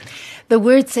The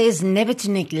word says never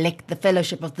to neglect the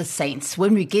fellowship of the saints.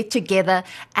 When we get together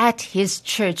at his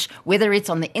church, whether it's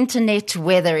on the internet,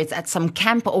 whether it's at some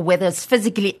camp, or whether it's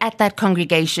physically at that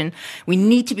congregation, we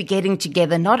need to be getting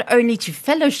together not only to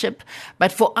fellowship,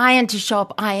 but for iron to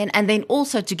sharp iron, and then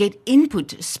also to get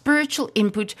input, spiritual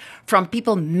input from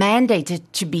people mandated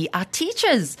to be our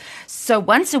teachers. So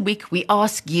once a week, we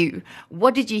ask you,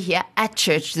 what did you hear at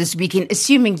church this weekend,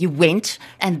 assuming you went,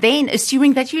 and then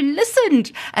assuming that you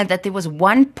listened, and that there was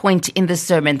one point in the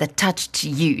sermon that touched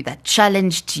you, that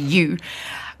challenged you,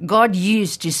 God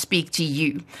used to speak to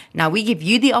you. Now we give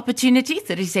you the opportunity,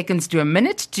 30 seconds to a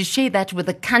minute, to share that with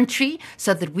the country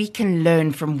so that we can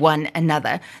learn from one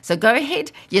another. So go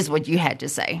ahead, here's what you had to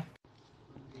say.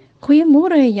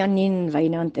 Goeiemôre Janine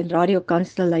Wynand en Radio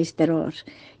Kansel luisteraars.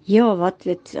 Ja, wat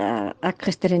het ek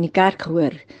gister in die kerk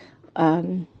gehoor.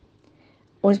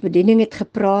 Ons bediening het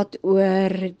gepraat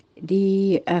oor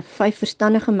die 5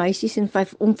 verstandige meisies en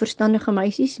 5 onverstandige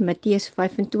meisies, Matteus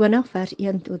 25 vers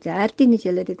 1 tot 13, as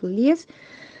julle dit wil lees.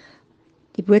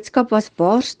 Die boodskap was: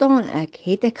 waar staan ek?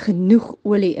 Het ek genoeg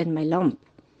olie in my lamp?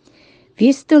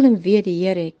 Wees stil en weet die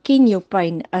Here, ken jou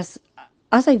pyn. As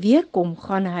hy weer kom,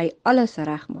 gaan hy alles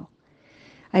regmaak.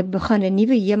 Hy begin 'n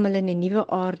nuwe hemel en 'n nuwe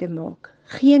aarde maak.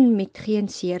 Met geen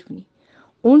seer nie.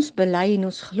 Ons bely en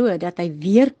ons glo dat hy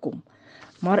weer kom.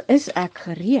 Maar is ek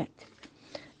gereed?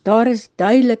 Daar is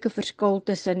duidelike verskil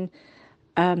tussen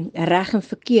reg en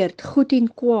verkeerd, goed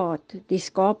en kwaad, die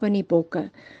skaap en die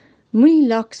bokke. Moenie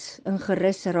laks en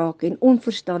gerus raak en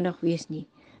onverstandig wees nie.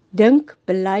 Dink,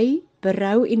 bely,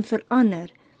 berou en verander.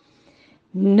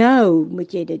 Nou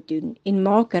moet jy dit doen en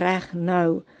maak reg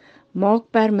nou.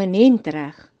 Maak permanent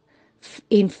reg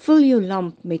en vul jou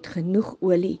lamp met genoeg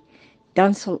olie.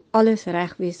 Dan sal alles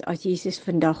reg wees as Jesus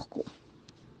vandag kom.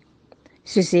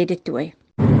 So sê dit toe.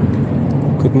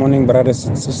 Good morning, brothers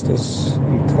and sisters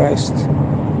in Christ.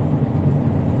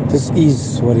 This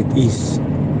is what it is.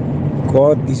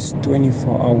 God is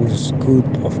 24 hours good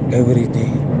of every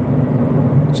day.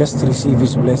 Just receive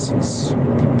His blessings.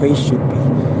 Be patient.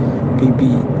 Be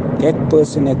that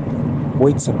person that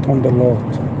waits upon the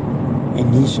Lord,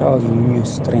 and He shall renew your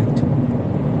strength.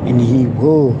 And He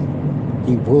will,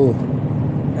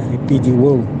 I repeat, He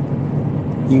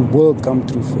will come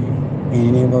through for you. In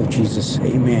the name of Jesus,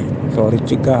 amen. Glory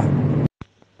to God.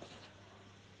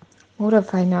 Môre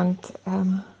Wynand,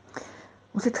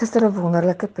 ons het gister 'n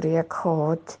wonderlike preek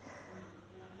gehad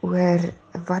oor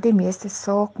wat die meeste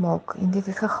saak maak, en dit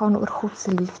het gegaan oor God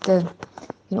se liefde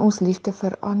en ons liefde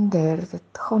verander. Dit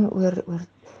gaan oor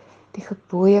die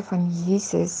gebooie van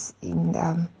Jesus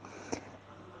en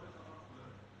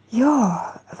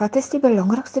ja, wat is die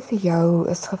belangrikste vir jou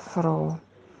is gevra.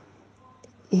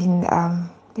 En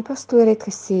die pastoor het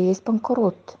gesê, jy is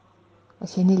bankrot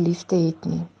as jy nie liefde het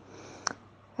nie.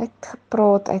 Hy het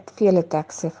gepraat uit vele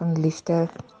tekste van liefde,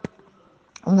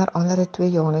 onder andere 2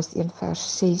 Johannes 1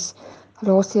 vers 6,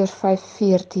 Galasiërs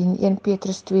 5:14, 1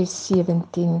 Petrus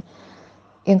 2:17,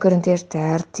 1 Korintiërs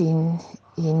 13,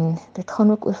 en dit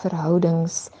gaan ook oor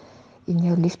verhoudings, en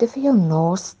jou liefde vir jou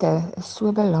naaste is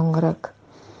so belangrik,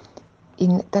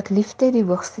 en dat liefde die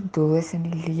hoogste doel is in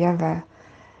die lewe.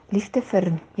 Liefde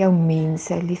vir jou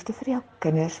mense, liefde vir jou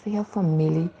kinders, vir jou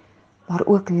familie, maar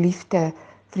ook liefde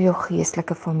vir jou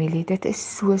geestelike familie. Dit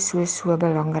is so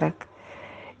belangrik.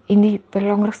 En die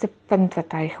belangrikste punt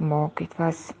wat hy gemaak het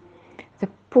was, the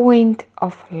point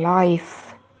of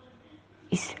life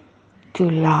is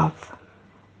to love.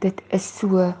 Dit is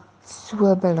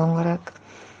so belangrik.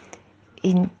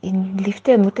 En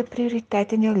liefde moet 'n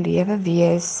prioriteit in jou lewe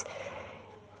wees.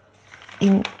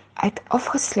 En hy het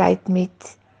afgesluit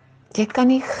met, jy kan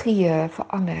nie gee vir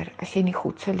ander as jy nie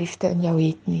God se liefde in jou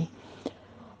het nie.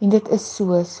 En dit is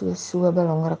so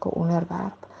belangrike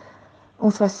onderwerp.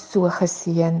 Ons was so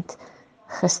geseënd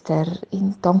gister,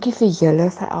 en dankie vir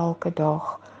julle vir elke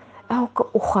dag, elke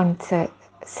oggend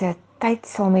se tyd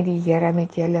saam met die Here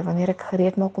met julle, wanneer ek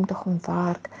gereed maak om te gaan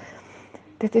werk.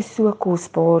 Dit is so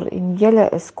kosbaar, en julle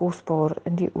is kosbaar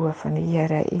in die oë van die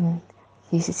Here, en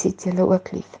Jesus het julle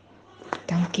ook lief.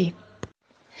 Dankie.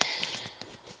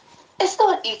 Is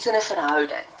daar iets in 'n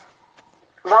verhouding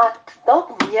wat dalk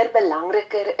meer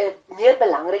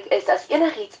belangrik is as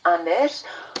enigiets anders,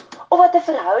 of wat 'n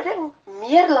verhouding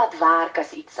meer laat werk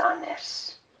as iets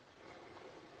anders?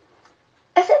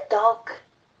 Is dit dalk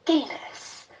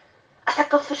kennis? As ek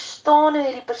kan verstaan hoe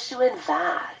hierdie persoon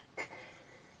werk,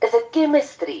 is dit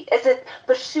chemistry? Is dit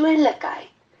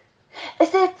persoonlikheid? Is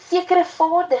dit sekere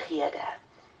vaardighede?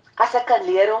 As ek kan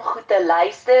leer om goed te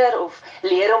luister of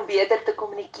leer om beter te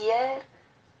kommunikeer?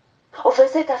 Of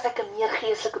is dit as ek 'n meer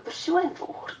geestelike persoon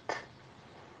word?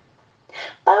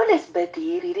 Paulus bid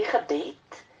hier hierdie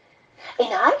gebed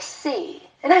en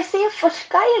hy sê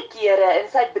verskeie kere in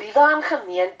sy briewe aan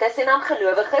gemeentes en aan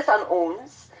gelowiges aan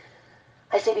ons,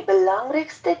 hy sê die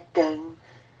belangrikste ding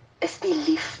is die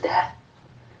liefde.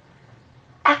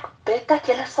 Ek bid dat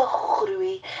julle sal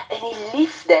groei in die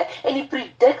liefde en die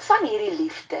produk van hierdie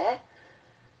liefde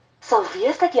sal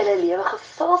wees dat julle lewe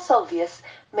gevul sal wees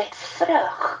met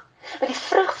vrug. Met die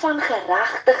vrug van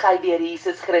geregtigheid deur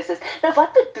Jesus Christus. Nou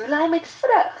wat bedoel hy met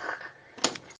vrug?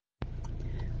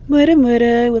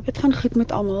 Môre, hoop dit gaan goed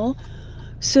met almal.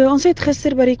 So ons het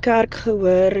gister by die kerk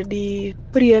gehoor die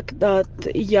preek dat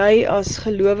jy as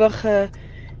gelowige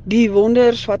die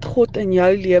wonders wat God in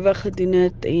jou lewe gedoen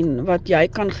het en wat jy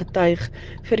kan getuig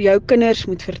vir jou kinders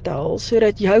moet vertel,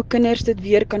 sodat jou kinders dit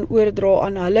weer kan oordra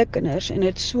aan hulle kinders en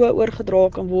dit so oorgedra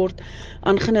kan word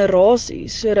aan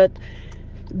generasies, sodat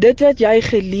dit wat jy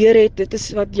geleer het, dit is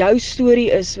wat jou storie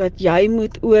is, wat jy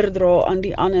moet oordra aan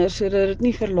die ander, sodat dit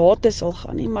nie verlate sal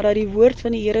gaan nie, maar dat die woord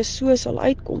van die Here so sal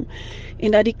uitkom,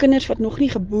 en dat die kinders wat nog nie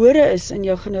gebore is in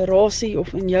jou generasie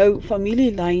of in jou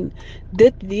familielyn,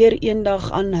 dit weer eendag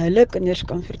aan hulle kinders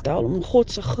kan vertel, om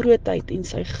God se grootheid en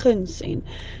sy guns en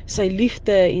sy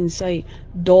liefde en sy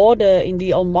dade en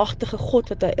die almagtige God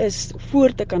wat hy is,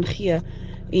 voor te kan gee,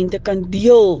 en te kan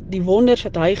deel die wonders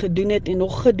wat hy gedoen het en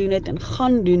nog gedoen het en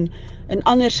gaan doen in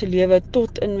ander se lewe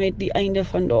tot en met die einde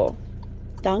van dae.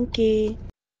 Dankie.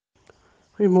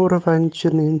 Goeiemôre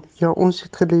Janine. Ja, ons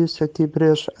het gelees uit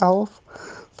Hebreërs 11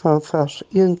 van vers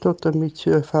 1 tot en met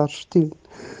vers 10.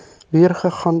 Weer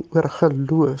gegaan oor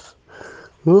geloof.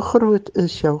 Hoe groot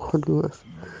is jou geloof?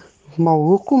 Maar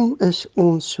hoekom is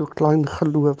ons so klein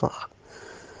gelowig?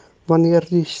 Wanneer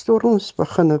die storms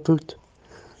begin woed,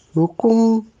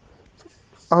 hoekom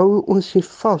hou ons nie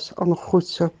vas aan God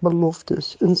se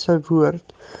beloftes in sy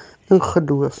woord in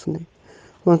geloof nie?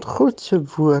 Want God se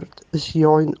woord is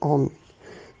ja en amen.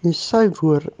 En sy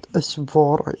woord is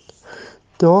waarheid.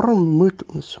 Daarom moet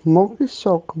ons, maak nie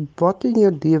saak wat in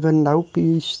jou lewe nou op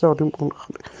hierdie stadium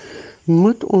aangaan,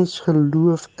 moet ons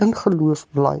in geloof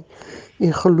bly.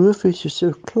 En geloof is soos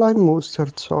 'n klein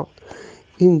mosterdsaad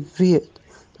en weet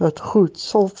dat God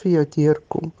sal vir jou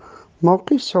deurkom.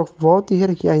 Maak nie saak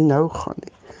waartoe jy nou gaan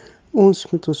nie.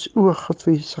 Ons moet ons oog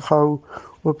gefestig hou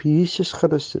op Jesus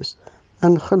Christus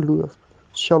in geloof.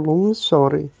 Shalom,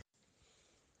 sorry.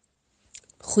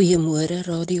 Goeiemôre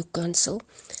Radio Kansel.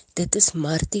 Dit is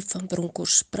Martie van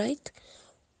Bronkhorstspruit.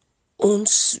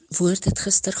 Ons woord het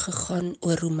gister gegaan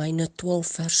oor Romeine 12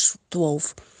 vers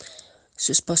 12.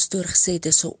 Soos pastoor gesê,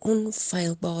 dis 'n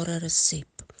onfeilbare resep.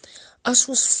 As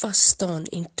ons vas staan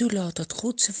en toelaat dat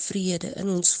God se vrede in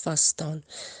ons vas staan,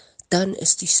 dan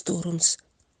is die storms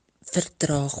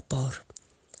verdraagbaar.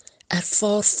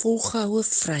 Ervaar volgehoue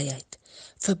vryheid.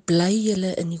 Verbly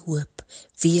julle in die hoop.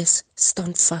 Wees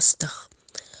standvastig.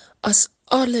 As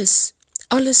alles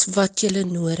wat julle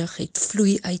nodig het,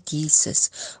 vloei uit Jesus.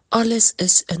 Alles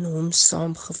is in hom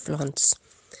saamgevlans.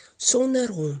 Sonder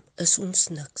hom is ons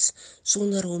niks.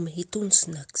 Sonder hom het ons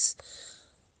niks.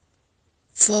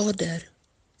 Vader,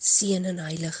 Seun en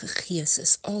Heilige Gees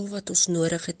is al wat ons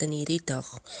nodig het in hierdie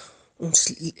dag.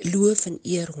 Ons loof en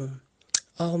eer hom.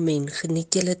 Amen.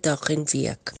 Geniet julle dag en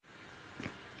week.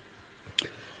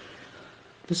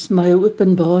 Dis my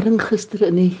openbaring gister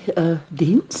in die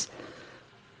diens,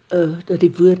 dat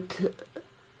die woord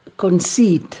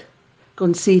conceited,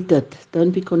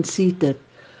 don't be conceited,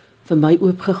 vir my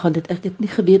oopgegaan het. Ek het nie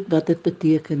geweet wat dit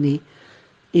beteken nie,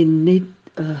 en net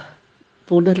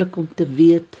wonderlik om te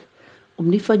weet, om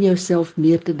nie van jouself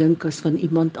meer te dink as van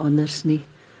iemand anders nie.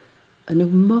 En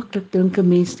hoe maklik dink 'n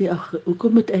mens nie, ag,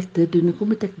 hoekom moet ek dit doen, hoekom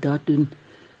moet ek dat doen?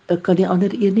 Ek kan die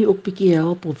ander een nie ook bietjie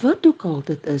help, of wat ook al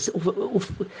dit is,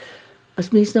 of as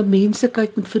mens na mense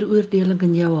kyk met veroordeling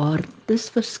in jou hart, dis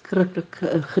verskriklik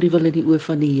gruwel in die oë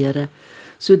van die Here.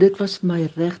 So dit was my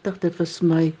regtig, dit was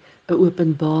my 'n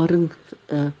openbaring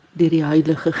deur die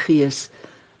Heilige Gees.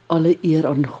 Alle eer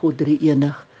aan God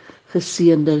drie-enig.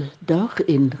 Geseënde dag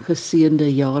en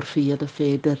geseënde jaar vir julle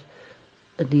verder.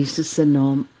 In Jesus se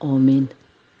naam, amen.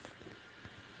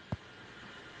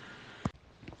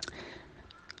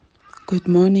 Good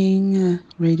morning,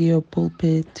 Radio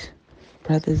Pulpit,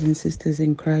 brothers and sisters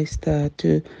in Christ.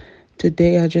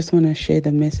 Today I just want to share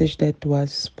the message that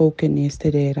was spoken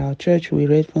yesterday at our church. We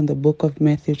read from the book of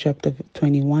Matthew chapter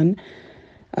 21,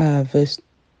 verse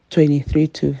 23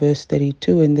 to verse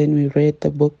 32, and then we read the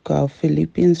book of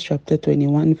Philippians chapter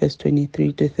 21, verse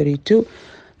 23 to 32.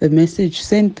 The message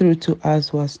sent through to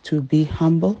us was to be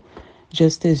humble,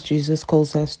 just as Jesus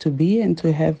calls us to be, and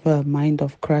to have a mind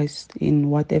of Christ in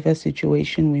whatever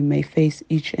situation we may face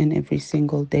each and every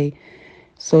single day.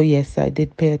 So yes, I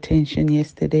did pay attention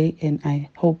yesterday, and I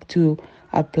hope to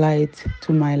apply it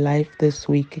to my life this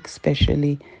week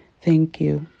especially. Thank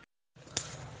you.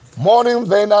 Morning,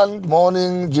 Venant.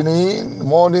 Morning, Janine.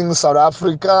 Morning, South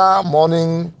Africa.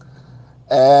 Morning,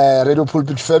 Radio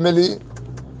Pulpit family.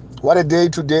 What a day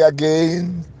today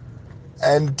again.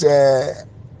 And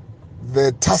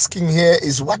the tasking here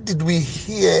is, what did we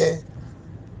hear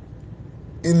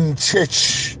in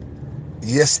church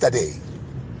yesterday?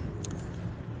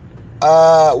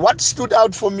 What stood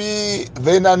out for me,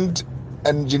 Venant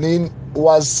and Janine,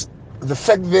 was the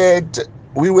fact that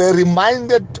we were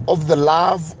reminded of the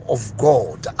love of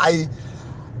God.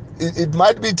 It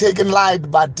might be taken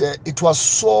light, but it was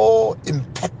so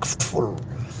impactful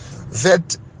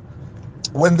that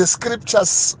when the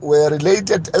scriptures were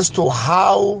related as to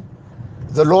how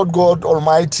the Lord God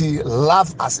Almighty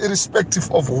loves us,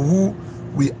 irrespective of who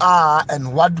we are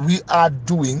and what we are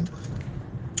doing,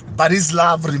 but His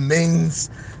love remains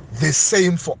the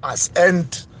same for us.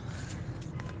 And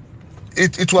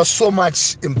it was so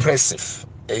much impressive.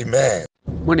 Amen.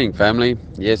 Morning, family.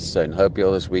 Yes, and hope you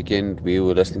all this weekend. We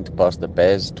were listening to Pastor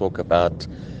Baz talk about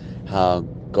how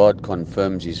God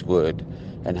confirms His word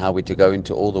and how we're to go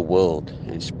into all the world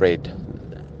and spread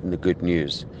the good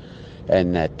news.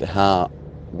 And that how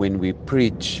when we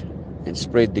preach and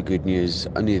spread the good news,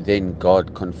 only then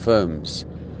God confirms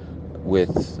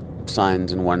with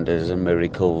signs and wonders and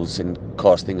miracles and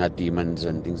casting out demons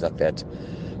and things like that.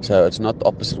 So it's not the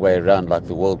opposite way around, like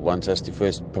the world wants us to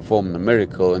first perform the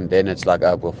miracle and then it's like,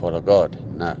 oh, we'll follow God.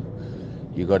 No,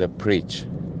 you got to preach,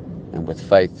 and with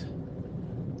faith,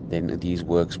 then these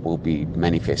works will be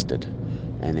manifested,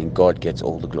 and then God gets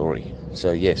all the glory.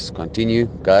 So yes, continue,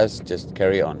 guys, just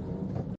carry on.